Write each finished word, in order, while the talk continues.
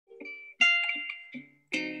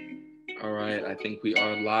All right, I think we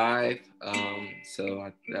are live.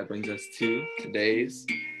 That brings us to today's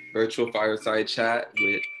virtual fireside chat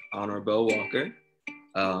with Honorebel Walker.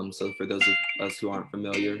 So for those of us who aren't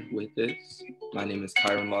familiar with this, my name is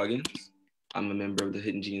Kyron Loggins. I'm a member of the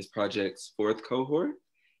Hidden Genius Project's fourth cohort.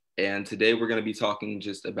 And today we're going to be talking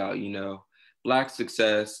just about, Black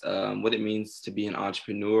success, what it means to be an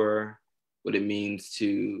entrepreneur, what it means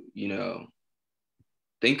to,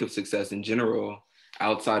 think of success in general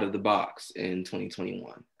outside of the box in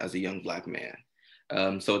 2021 as a young Black man.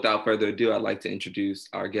 So without further ado, I'd like to introduce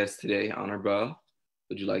our guest today, Honorable.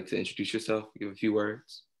 Would you like to introduce yourself, give a few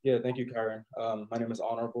words? Yeah, thank you, Kyron. My name is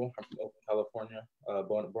Honorable. I'm from Oakland,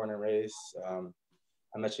 California, born and raised.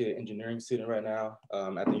 I'm actually an engineering student right now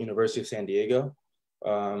at the University of San Diego.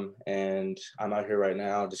 And I'm out here right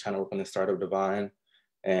now just trying to work on the startup Divine.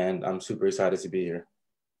 And I'm super excited to be here.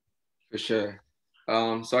 For sure.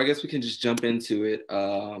 So I guess we can just jump into it.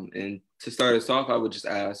 And to start us off, I would just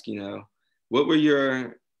ask, what were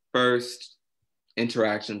your first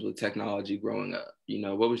interactions with technology growing up?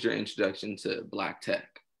 What was your introduction to Black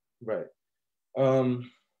tech? Right.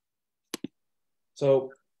 So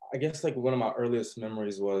I guess like one of my earliest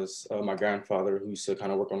memories was my grandfather who used to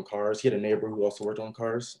kind of work on cars. He had a neighbor who also worked on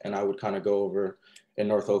cars, and I would kind of go over in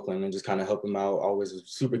North Oakland and just kind of help him out. Always was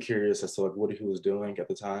super curious as to like what he was doing at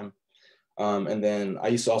the time. And then I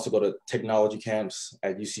used to also go to technology camps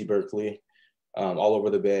at UC Berkeley, all over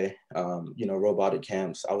the Bay, robotic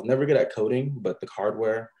camps. I was never good at coding, but the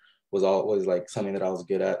hardware was always like something that I was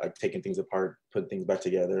good at, like taking things apart, putting things back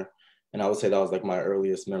together. And I would say that was like my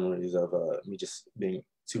earliest memories of me just being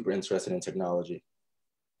super interested in technology.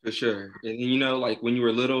 For sure. And like when you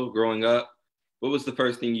were little growing up, what was the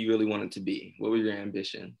first thing you really wanted to be? What were your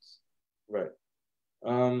ambitions? Right.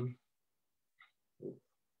 Um,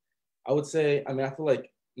 I would say, I feel like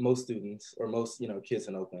most students or most, kids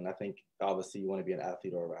in Oakland, I think obviously you want to be an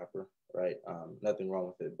athlete or a rapper, right? Nothing wrong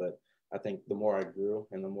with it. But I think the more I grew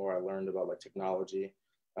and the more I learned about like technology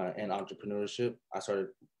and entrepreneurship, I started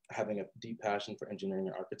having a deep passion for engineering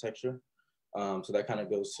and architecture. So that kind of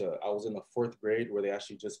goes to, I was in the fourth grade where they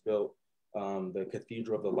actually just built the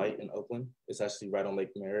Cathedral of the Light in Oakland. It's actually right on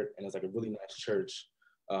Lake Merritt, and it's like a really nice church,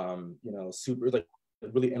 super like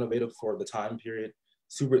really innovative for the time period.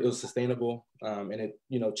 Super, it was sustainable, and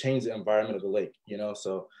it changed the environment of the lake.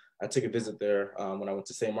 So I took a visit there when I went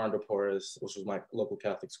to St. Martin de Porres, which was my local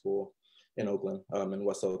Catholic school in Oakland, in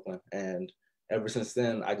West Oakland, and ever since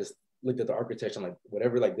then I just looked at the architecture. I'm like,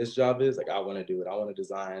 whatever like this job is, like I want to do it. I want to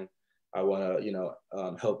design. I want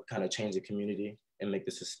to help kind of change the community and make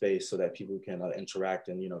this a space so that people can interact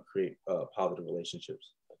and create positive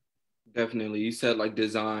relationships. Definitely. You said like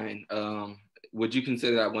design. Would you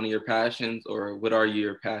consider that one of your passions, or what are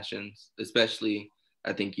your passions, especially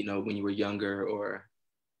I think, when you were younger or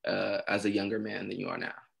as a younger man than you are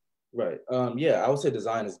now? Right. Yeah, I would say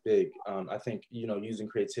design is big. I think, using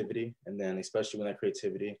creativity, and then especially when that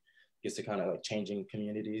creativity gets to kind of like changing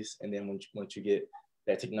communities. And then once you get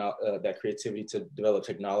that creativity to develop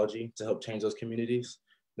technology to help change those communities,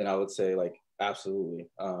 then I would say like absolutely.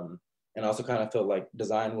 And I also kind of felt like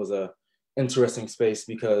design was a interesting space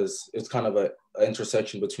because it's kind of a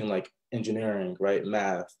intersection between like engineering, right,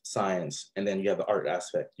 math, science, and then you have the art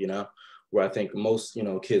aspect, where I think most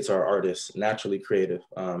kids are artists, naturally creative,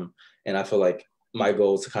 and I feel like my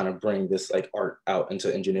goal is to kind of bring this like art out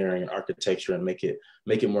into engineering and architecture and make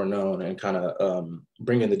it more known and kind of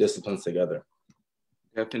bring in the disciplines together.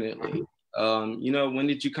 Definitely. When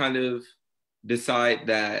did you kind of decide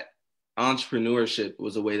that entrepreneurship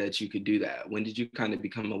was a way that you could do that? When did you kind of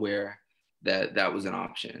become aware that that was an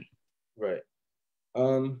option? Right.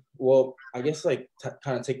 Well, I guess like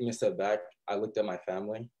kind of taking a step back, I looked at my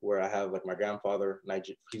family where I have like my grandfather,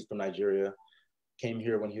 he's from Nigeria, came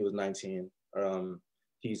here when he was 19.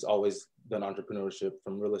 He's always done entrepreneurship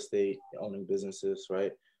from real estate, owning businesses,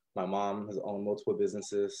 right? My mom has owned multiple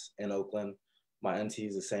businesses in Oakland. My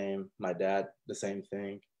auntie's the same. My dad, the same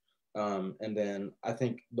thing. And then I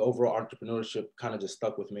think the overall entrepreneurship kind of just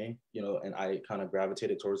stuck with me, and I kind of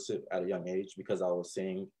gravitated towards it at a young age because I was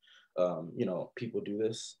seeing, people do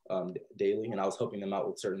this daily, and I was helping them out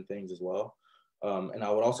with certain things as well. And I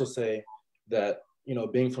would also say that,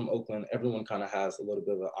 being from Oakland, everyone kind of has a little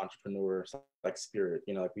bit of an entrepreneur like spirit,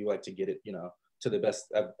 like we like to get it, to the best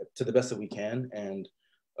that we can. And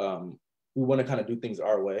we want to kind of do things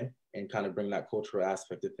our way and kind of bring that cultural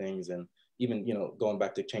aspect of things. And even, going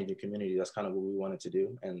back to changing community, that's kind of what we wanted to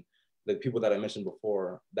do. And the people that I mentioned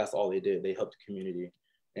before, that's all they did. They helped the community,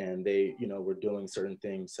 and they, were doing certain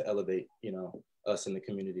things to elevate, us in the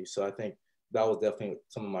community. So I think that was definitely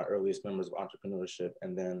some of my earliest memories of entrepreneurship.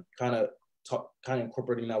 And then kind of kind of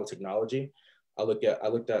incorporating that with technology. I looked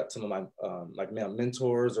at some of my like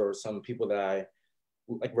mentors or some people that I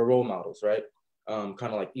like were role models, right? Kind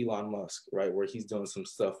of like Elon Musk, right, where he's doing some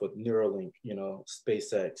stuff with Neuralink,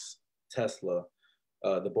 SpaceX, Tesla,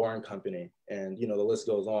 the Boring Company, and the list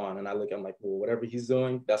goes on. And I'm like, well, whatever he's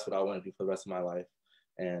doing, that's what I want to do for the rest of my life.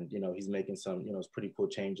 And he's making some pretty cool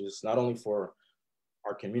changes, not only for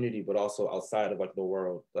our community, but also outside of like the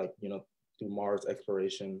world, like through Mars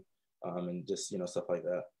exploration, and just stuff like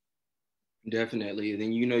that. Definitely.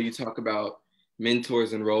 Then you talk about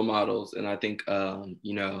mentors and role models, and I think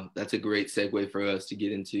that's a great segue for us to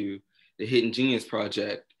get into the Hidden Genius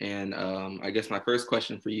Project. And I guess my first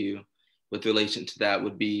question for you, with relation to that,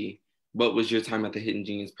 would be, what was your time at the Hidden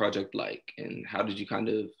Genius Project like, and how did you kind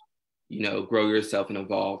of grow yourself and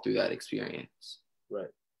evolve through that experience? Right.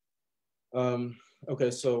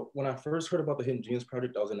 Okay, so when I first heard about the Hidden Genius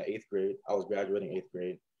Project, I was in the 8th grade. I was graduating 8th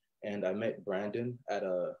grade, and I met Brandon at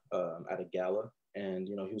a gala, and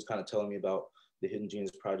he was kind of telling me about the Hidden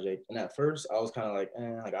Genius Project. And at first, I was kind of like,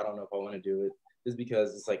 like I don't know if I want to do it. Just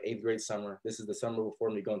because it's like 8th grade summer. This is the summer before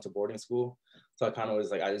me going to boarding school, so I kind of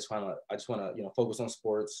was like, I just want to focus on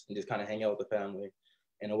sports and just kind of hang out with the family,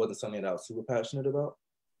 and it wasn't something that I was super passionate about.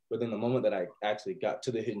 But then the moment that I actually got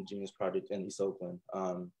to the Hidden Genius Project in East Oakland,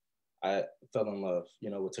 I fell in love,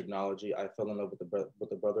 with technology. I fell in love with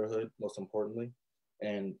the brotherhood, most importantly,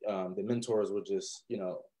 and the mentors were just,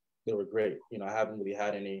 they were great. I haven't really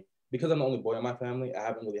had any, because I'm the only boy in my family. I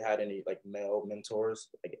haven't really had any like male mentors,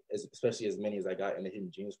 like especially as many as I got in the Hidden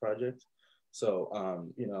Genius Project. So,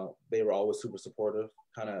 they were always super supportive,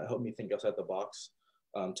 kind of helped me think outside the box,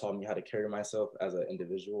 taught me how to carry myself as an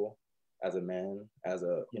individual, as a man, as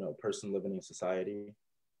a person living in society.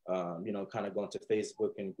 Kind of going to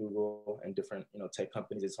Facebook and Google and different, tech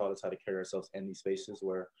companies. They taught us how to carry ourselves in these spaces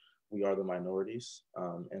where we are the minorities,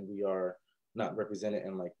 and we are not represented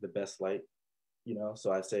in like the best light,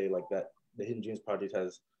 So I say like that the Hidden Genius Project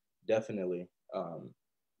has definitely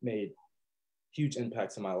made huge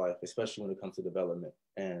impacts in my life, especially when it comes to development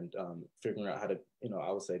and figuring out how to,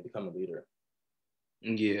 I would say, become a leader.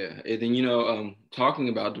 Yeah, and then talking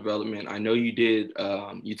about development, I know you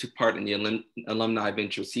took part in the Alumni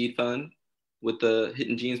Venture Seed Fund with the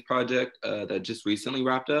Hidden Genius Project that just recently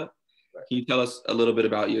wrapped up. Right. Can you tell us a little bit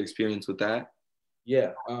about your experience with that?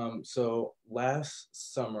 Yeah, so last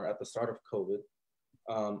summer at the start of COVID,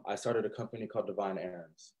 I started a company called Divine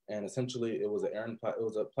Errands, and essentially it was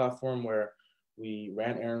a platform where we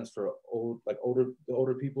ran errands for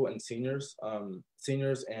older people and seniors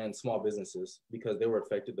and small businesses, because they were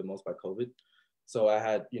affected the most by COVID. So I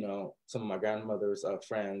had, some of my grandmother's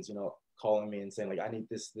friends, calling me and saying like, I need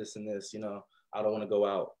this, and this, I don't want to go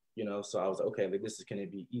out, So I was like, okay, like this is going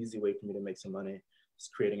to be easy way for me to make some money,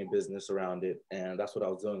 just creating a business around it. And that's what I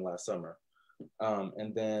was doing last summer.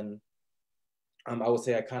 And then I would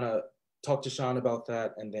say I kind of talked to Sean about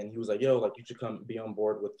that. And then he was like, yo, like you should come be on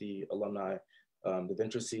board with the alumni, the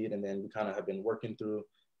venture seed. And then we kind of have been working through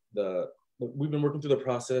the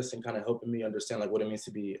process and kind of helping me understand like what it means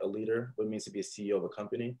to be a leader, what it means to be a CEO of a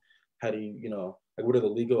company. How do you, like what are the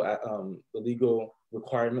legal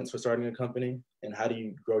requirements for starting a company, and how do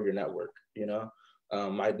you grow your network?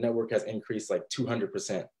 My network has increased like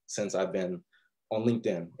 200% since I've been on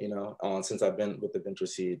LinkedIn, since I've been with the Venture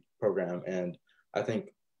Seed program. And I think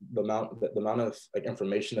the amount of like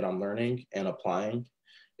information that I'm learning and applying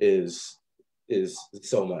is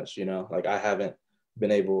so much, like I haven't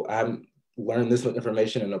learned this much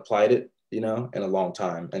information and applied it, in a long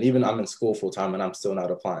time. And even I'm in school full time and I'm still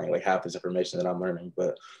not applying like half this information that I'm learning,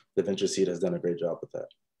 but the Venture Seed has done a great job with that.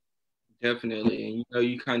 Definitely. And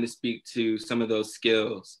you kind of speak to some of those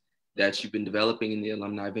skills that you've been developing in the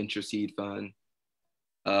Alumni Venture Seed Fund.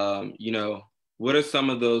 What are some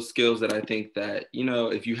of those skills that I think that,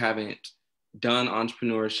 if you haven't done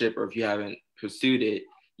entrepreneurship or if you haven't pursued it,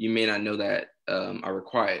 you may not know that are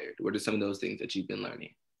required? What are some of those things that you've been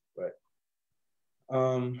learning? Right.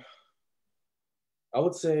 I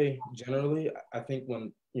would say generally, I think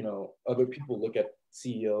when, other people look at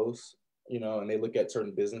CEOs, and they look at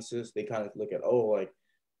certain businesses, they kind of look at, oh, like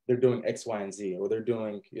they're doing X, Y, and Z, or they're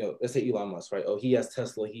doing, let's say Elon Musk, right? Oh, he has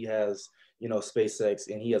Tesla, he has, SpaceX,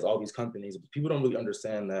 and he has all these companies. But people don't really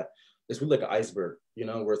understand that it's really like an iceberg,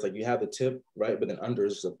 where it's like you have the tip, right? But then under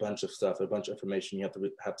is just a bunch of stuff, a bunch of information you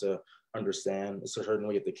have to understand. It's a certain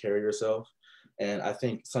way you have to carry yourself. And I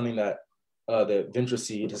think something that the Venture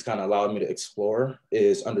Seed has kind of allowed me to explore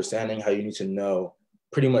is understanding how you need to know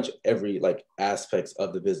pretty much every like aspects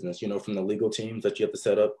of the business, from the legal teams that you have to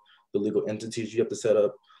set up, the legal entities you have to set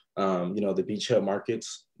up, the beachhead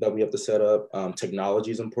markets that we have to set up.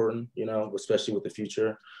 Technology is important, especially with the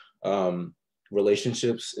future.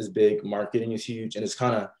 relationships is big, marketing is huge, and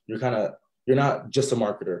you're not just a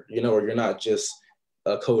marketer, or you're not just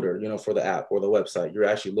a coder, for the app or the website. You're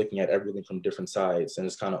actually looking at everything from different sides, and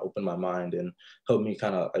it's kind of opened my mind and helped me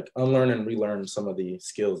kind of like unlearn and relearn some of the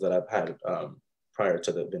skills that I've had prior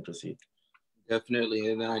to the Venture Seed.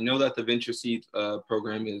 Definitely, and I know that the Venture Seed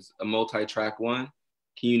program is a multi-track one.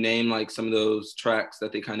 Can you name like some of those tracks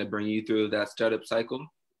that they kind of bring you through that startup cycle?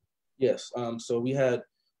 Yes. So we had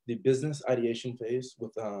the business ideation phase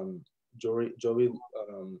with Joey,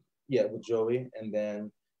 with Joey, and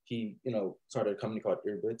then he, started a company called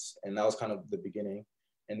Earbits, and that was kind of the beginning.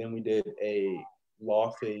 And then we did a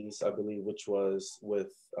law phase, I believe, which was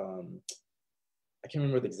with I can't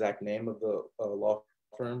remember the exact name of the law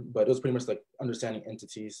firm, but it was pretty much like understanding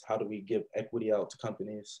entities. How do we give equity out to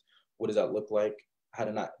companies? What does that look like? How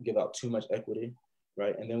to not give out too much equity,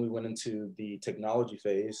 right? And then we went into the technology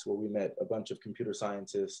phase where we met a bunch of computer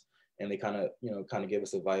scientists, and they kind of gave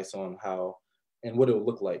us advice on how and what it would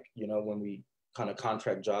look like, when we kind of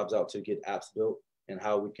contract jobs out to get apps built, and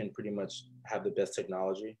how we can pretty much have the best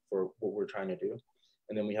technology for what we're trying to do.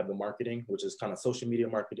 And then we have the marketing, which is kind of social media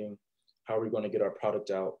marketing. How are we going to get our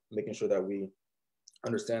product out, making sure that we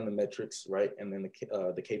understand the metrics, right? And then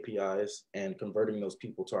the KPIs, and converting those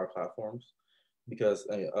people to our platforms. Because,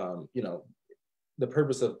 the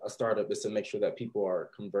purpose of a startup is to make sure that people are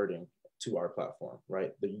converting to our platform,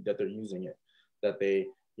 right? That they're using it, that they,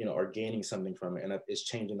 are gaining something from it, and that it's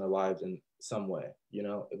changing their lives in some way.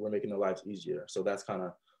 We're making their lives easier. So that's kind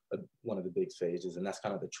of one of the big phases, and that's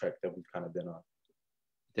kind of the trek that we've kind of been on.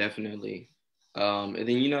 Definitely. And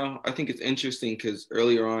then, I think it's interesting because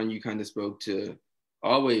earlier on you kind of spoke to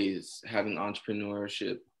always having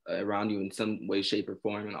entrepreneurship around you in some way, shape, or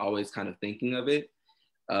form, and always kind of thinking of it.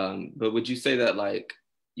 But would you say that like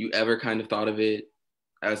you ever kind of thought of it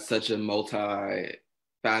as such a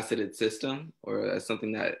multi-faceted system, or as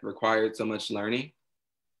something that required so much learning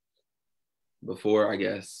before, I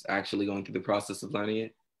guess, actually going through the process of learning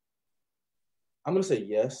it? I'm going to say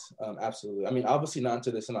yes, absolutely. I mean, obviously not into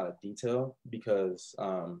this amount of detail, because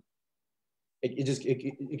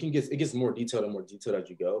it gets more detailed and more detailed as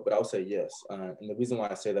you go. But I'll say yes. And the reason why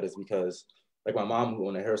I say that is because, like, my mom, who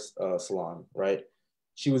owned a hair salon, right?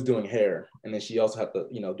 She was doing hair, and then she also had to,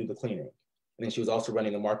 do the cleaning. And then she was also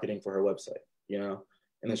running the marketing for her website,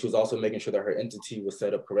 and then she was also making sure that her entity was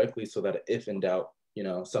set up correctly, so that if in doubt,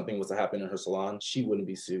 something was to happen in her salon, she wouldn't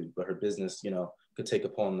be sued, but her business, could take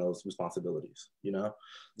upon those responsibilities, Mm-hmm.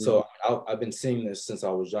 So I've been seeing this since I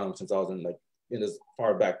was young, since I was in as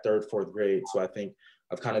far back 3rd, 4th grade. So I think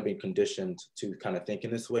I've kind of been conditioned to kind of think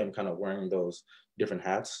in this way and kind of wearing those different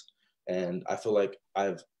hats. And I feel like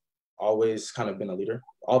I've always kind of been a leader.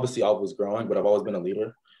 Obviously, I was growing, but I've always been a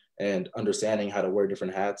leader, and understanding how to wear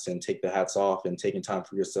different hats and take the hats off, and taking time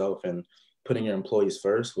for yourself and putting your employees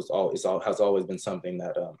first has always been something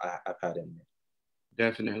that I've had in me.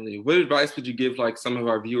 Definitely. What advice would you give like some of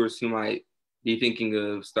our viewers who might be thinking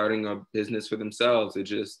of starting a business for themselves, or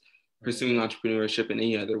just pursuing entrepreneurship in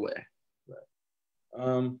any other way? Right.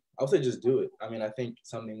 I would say just do it. I mean, I think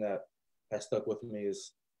something that has stuck with me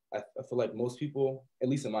is I feel like most people, at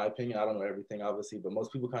least in my opinion, I don't know everything obviously, but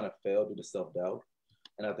most people kind of fail due to self-doubt.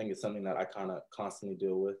 And I think it's something that I kind of constantly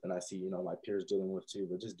deal with, and I see, my peers dealing with too.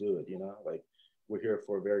 But just do it, like, we're here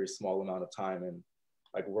for a very small amount of time in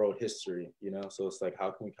like world history, so it's like,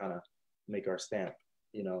 how can we kind of make our stamp,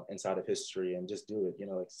 inside of history, and just do it.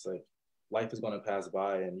 It's like life is going to pass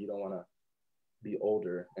by, and you don't want to be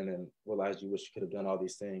older and then realize you wish you could have done all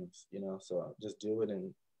these things, so just do it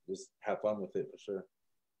and just have fun with it, for sure.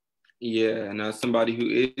 Yeah, and as somebody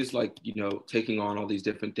who is like, taking on all these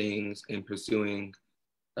different things and pursuing,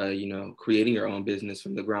 creating your own business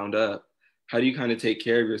from the ground up, how do you kind of take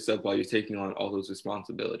care of yourself while you're taking on all those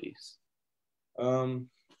responsibilities?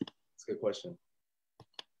 That's a good question.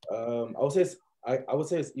 I would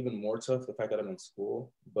say it's even more tough, the fact that I'm in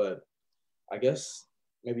school, but I guess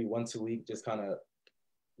maybe once a week, just kind of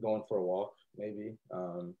going for a walk, maybe,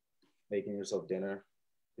 making yourself dinner,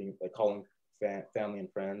 being like calling family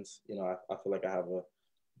and friends. I feel like I have a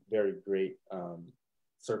very great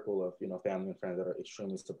circle of family and friends that are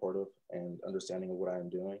extremely supportive and understanding of what I am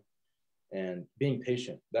doing, and being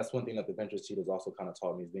patient. That's one thing that the Venture Seed has also kind of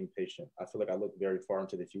taught me, is being patient. I feel like I look very far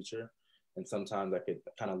into the future, and sometimes I could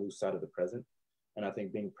kind of lose sight of the present. And I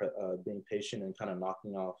think being patient and kind of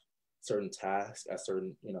knocking off certain tasks at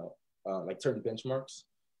certain like certain benchmarks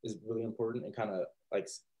is really important, and kind of like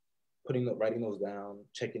writing those down,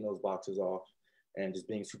 checking those boxes off, and just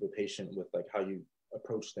being super patient with like how you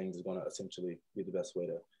approach things is going to essentially be the best way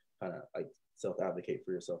to kind of like self-advocate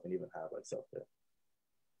for yourself and even have like self-care.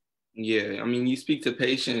 Yeah, I mean, you speak to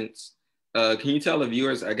patience, Can you tell the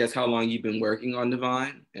viewers, I guess, how long you've been working on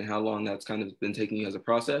Divine and how long that's kind of been taking you as a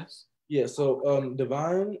process? Yeah, so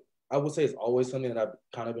Divine, I would say it's always something that I've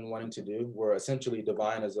kind of been wanting to do, where essentially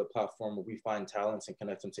Divine is a platform where we find talents and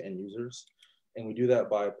connect them to end users. And we do that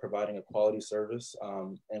by providing a quality service,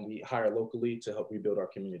 and we hire locally to help rebuild our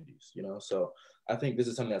communities, you know? So I think this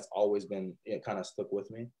is something that's always been, it kind of stuck with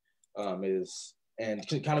me,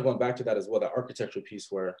 and kind of going back to that as well, that architecture piece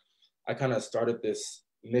where I kind of started this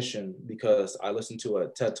mission because I listened to a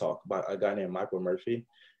TED talk by a guy named Michael Murphy,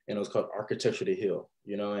 and it was called Architecture to Heal,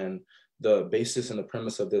 you know? And the basis and the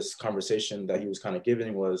premise of this conversation that he was kind of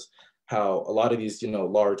giving was how a lot of these, you know,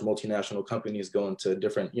 large multinational companies go into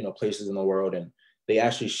different, you know, places in the world, and they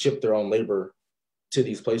actually ship their own labor to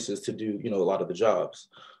these places to do, you know, a lot of the jobs.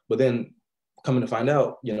 But then coming to find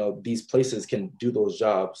out, you know, these places can do those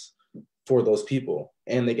jobs for those people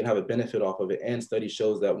and they can have a benefit off of it. And study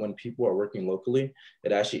shows that when people are working locally,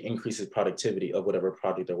 it actually increases productivity of whatever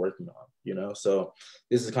project they're working on, you know? So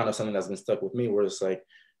this is kind of something that's been stuck with me, where it's like,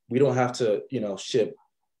 we don't have to, you know, ship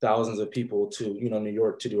thousands of people to, you know, New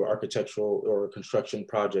York to do an architectural or construction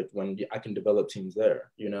project when I can develop teams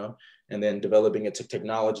there, you know? And then developing it to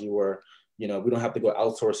technology where, you know, we don't have to go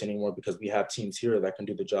outsource anymore because we have teams here that can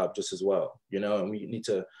do the job just as well, you know? And we need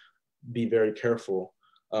to be very careful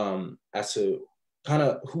as to kind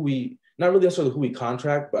of who we, not really necessarily who we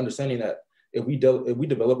contract, but understanding that if we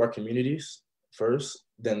develop our communities first,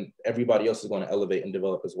 then everybody else is going to elevate and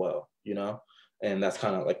develop as well, you know? And that's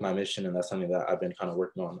kind of like my mission, and that's something that I've been kind of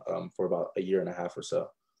working on for about a year and a half or so.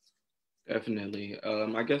 Definitely.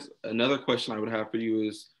 I guess another question I would have for you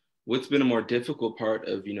is, what's been a more difficult part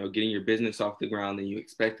of, you know, getting your business off the ground than you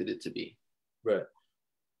expected it to be? Right.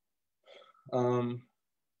 I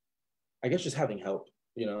guess just having help,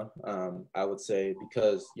 you know, I would say,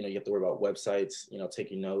 because, you know, you have to worry about websites, you know,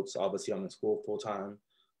 taking notes. Obviously, I'm in school full time.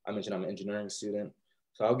 I mentioned I'm an engineering student.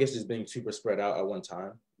 So I guess just being super spread out at one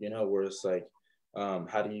time, you know, where it's like,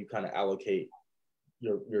 how do you kind of allocate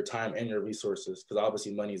your time and your resources? Because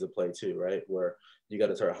obviously money is a play too, right? Where you got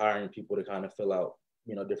to start hiring people to kind of fill out,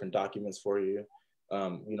 you know, different documents for you,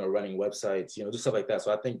 you know, running websites, you know, just stuff like that.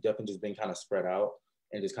 So I think definitely just being kind of spread out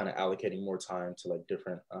and just kind of allocating more time to like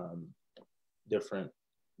different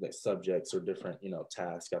like subjects or different, you know,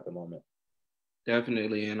 tasks at the moment.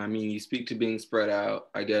 Definitely. And I mean, you speak to being spread out.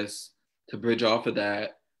 I guess to bridge off of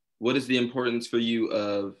that, what is the importance for you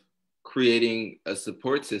of creating a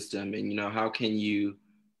support system? And, you know, how can you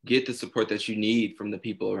get the support that you need from the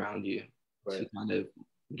people around you Right. to kind of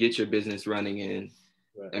get your business running? And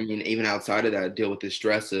Right. I mean, even outside of that, deal with the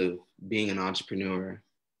stress of being an entrepreneur.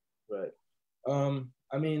 Right.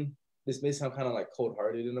 I mean, this may sound kind of like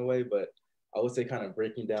cold-hearted in a way, but I would say kind of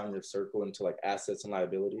breaking down your circle into like assets and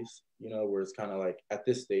liabilities, you know, where it's kind of like at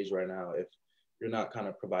this stage right now, if you're not kind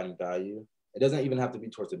of providing value, it doesn't even have to be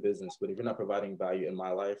towards a business, but if you're not providing value in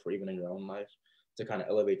my life or even in your own life to kind of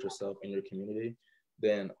elevate yourself in your community,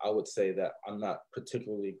 then I would say that I'm not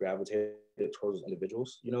particularly gravitated towards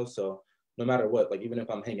individuals, you know. So no matter what, like even if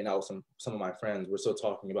I'm hanging out with some of my friends, we're still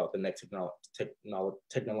talking about the next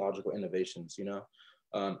technological innovations, you know.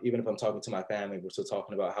 Even if I'm talking to my family, we're still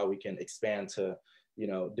talking about how we can expand to, you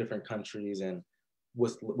know, different countries and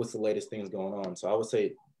what's the latest things going on. So I would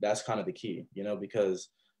say that's kind of the key, you know, because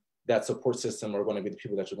that support system are going to be the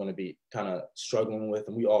people that you're going to be kind of struggling with,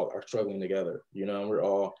 and we all are struggling together, you know, and we're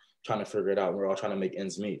all trying to figure it out. We're all trying to make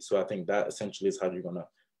ends meet. So I think that essentially is how you're going to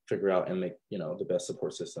figure out and make, you know, the best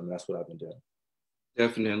support system. And that's what I've been doing.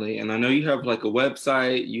 Definitely. And I know you have like a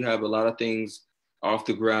website, you have a lot of things off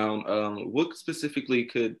the ground. What specifically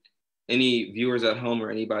could any viewers at home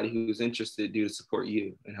or anybody who's interested do to support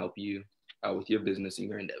you and help you out with your business and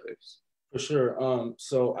your endeavors? For sure.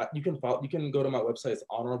 You can go to my website, it's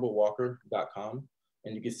honoreblewalker.com,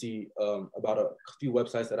 and you can see about a few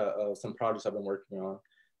websites that some projects I've been working on.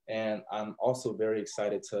 And I'm also very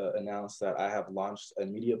excited to announce that I have launched a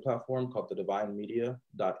media platform called the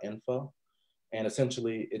divinemedia.info. And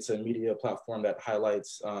essentially, it's a media platform that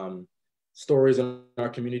highlights stories in our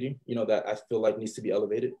community, you know, that I feel like needs to be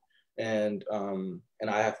elevated. And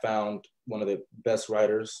I have found one of the best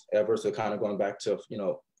writers ever. So kind of going back to, you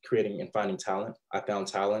know, creating and finding talent. I found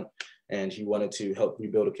talent, and he wanted to help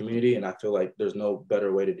rebuild a community. And I feel like there's no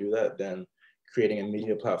better way to do that than creating a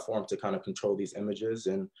media platform to kind of control these images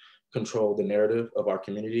and control the narrative of our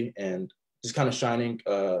community, and just kind of shining,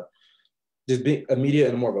 just being a media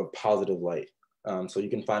in more of a positive light. So you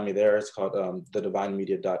can find me there. It's called the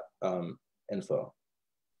divinemedia.info.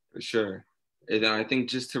 For sure. And I think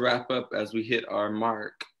just to wrap up as we hit our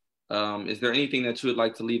mark, is there anything that you would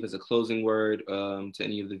like to leave as a closing word to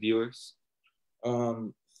any of the viewers?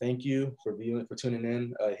 thank you for tuning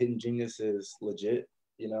in. Hidden Genius is legit,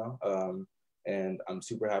 and I'm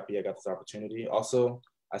super happy I got this opportunity. Also,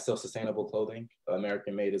 I sell sustainable clothing,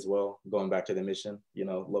 American made as well, going back to the mission,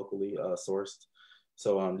 locally sourced.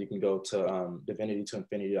 So you can go to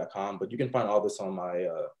divinity2infinity.com, but you can find all this on my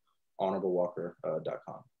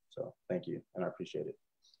honoreblewalker.com. So thank you, and I appreciate it.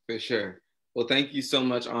 For sure. Well, thank you so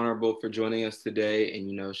much, Honorable, for joining us today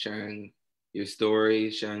and, sharing your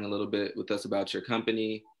story, sharing a little bit with us about your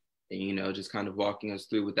company, and, just kind of walking us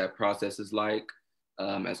through what that process is like.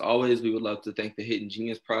 As always, we would love to thank the Hidden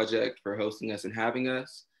Genius Project for hosting us and having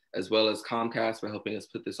us, as well as Comcast for helping us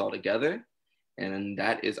put this all together. And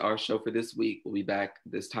that is our show for this week. We'll be back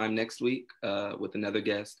this time next week with another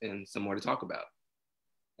guest and some more to talk about.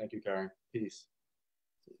 Thank you, Kyron. Peace.